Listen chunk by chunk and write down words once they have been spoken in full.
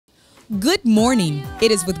Good morning.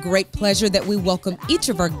 It is with great pleasure that we welcome each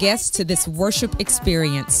of our guests to this worship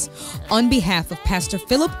experience. On behalf of Pastor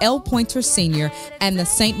Philip L. Pointer Sr. and the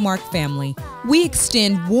St. Mark family, we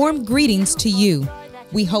extend warm greetings to you.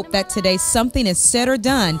 We hope that today something is said or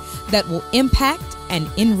done that will impact and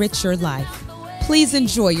enrich your life. Please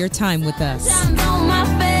enjoy your time with us.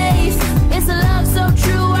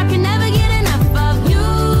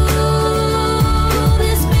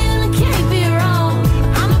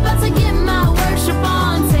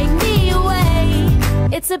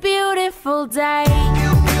 It's a beautiful day.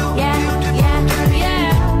 Yeah, yeah,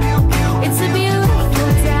 yeah. It's a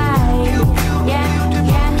beautiful day. Yeah,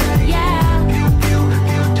 yeah, yeah.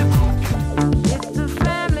 It's a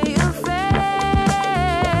family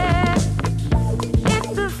affair.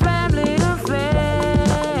 It's a family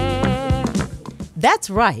affair. That's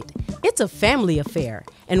right. It's a family affair,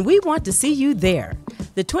 and we want to see you there.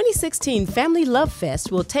 The 2016 Family Love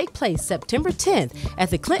Fest will take place September 10th at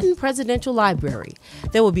the Clinton Presidential Library.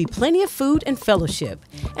 There will be plenty of food and fellowship.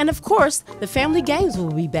 And of course, the family games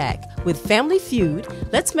will be back with Family Feud,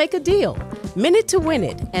 Let's Make a Deal, Minute to Win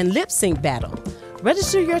It, and Lip Sync Battle.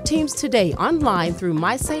 Register your teams today online through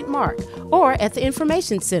My St. Mark or at the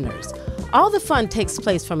information centers. All the fun takes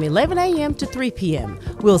place from 11 a.m. to 3 p.m.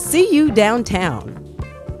 We'll see you downtown.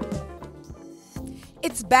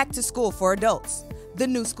 It's back to school for adults. The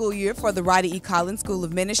new school year for the Roddy E. Collins School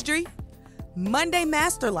of Ministry, Monday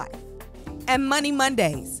Master Life, and Money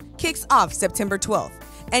Mondays kicks off September 12th,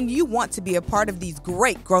 and you want to be a part of these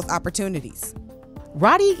great growth opportunities.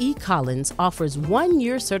 Roddy E. Collins offers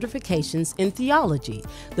one-year certifications in theology,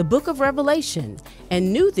 the Book of Revelation,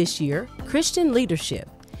 and new this year, Christian leadership.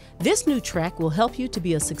 This new track will help you to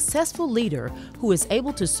be a successful leader who is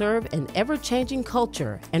able to serve an ever-changing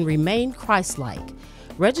culture and remain Christ-like.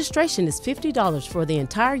 Registration is $50 for the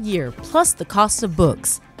entire year, plus the cost of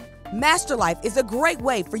books. Master Life is a great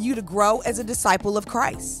way for you to grow as a disciple of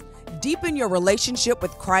Christ. Deepen your relationship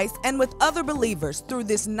with Christ and with other believers through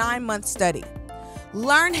this 9-month study.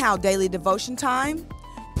 Learn how daily devotion time,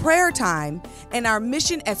 prayer time, and our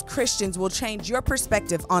mission as Christians will change your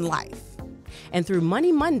perspective on life. And through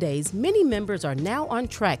Money Mondays, many members are now on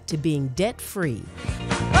track to being debt-free.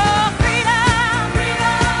 Oh, freedom,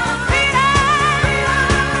 freedom, freedom,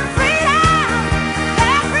 freedom,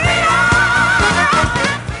 freedom.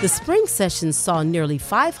 The spring session saw nearly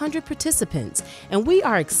 500 participants, and we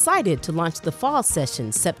are excited to launch the fall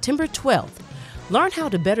session September 12th. Learn how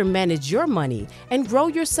to better manage your money and grow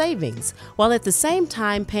your savings, while at the same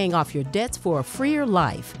time paying off your debts for a freer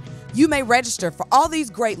life. You may register for all these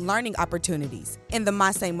great learning opportunities in the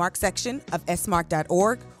My St. Mark section of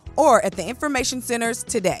smmark.org or at the information centers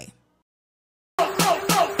today.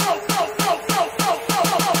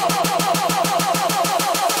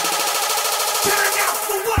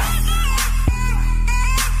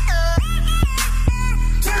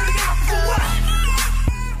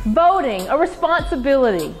 Voting, a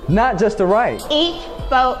responsibility. Not just a right. Each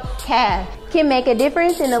vote cast can make a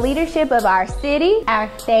difference in the leadership of our city,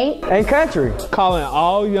 our state, And country. Calling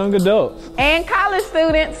all young adults And college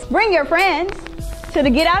students. Bring your friends to the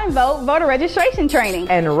Get Out and Vote voter registration training.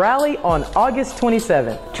 And rally on August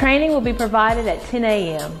 27th. Training will be provided at 10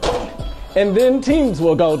 a.m. and then teams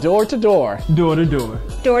will go door to door. Door to door.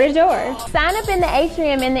 door to door. Sign up in the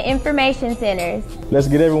atrium in the information centers. Let's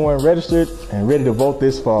get everyone registered and ready to vote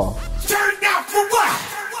this fall.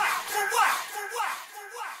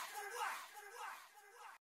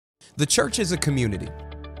 The church is a community.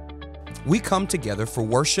 We come together for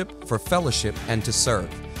worship, for fellowship, and to serve.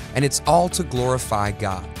 And it's all to glorify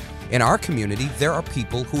God. In our community, there are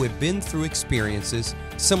people who have been through experiences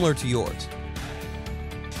similar to yours.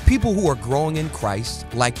 People who are growing in Christ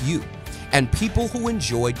like you. And people who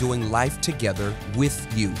enjoy doing life together with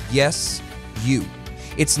you. Yes, you.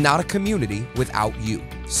 It's not a community without you.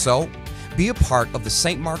 So, be a part of the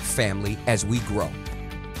St. Mark family as we grow.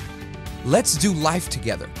 Let's do life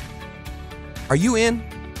together. Are you in?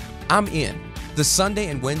 I'm in. The Sunday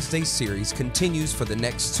and Wednesday series continues for the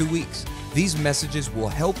next 2 weeks. These messages will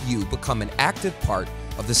help you become an active part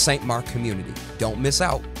of the St. Mark community. Don't miss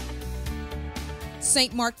out.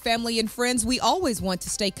 St. Mark family and friends, we always want to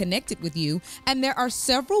stay connected with you, and there are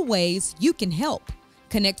several ways you can help.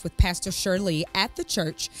 Connect with Pastor Shirley at the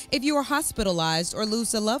church if you are hospitalized or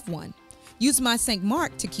lose a loved one. Use My St.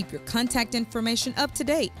 Mark to keep your contact information up to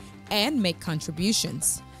date and make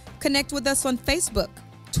contributions. Connect with us on Facebook,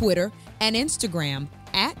 Twitter, and Instagram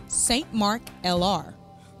at St. Mark LR.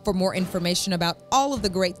 For more information about all of the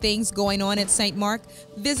great things going on at St. Mark,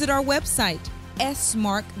 visit our website,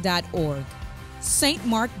 smmark.org. St.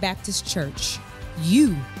 Mark Baptist Church.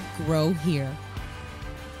 You grow here.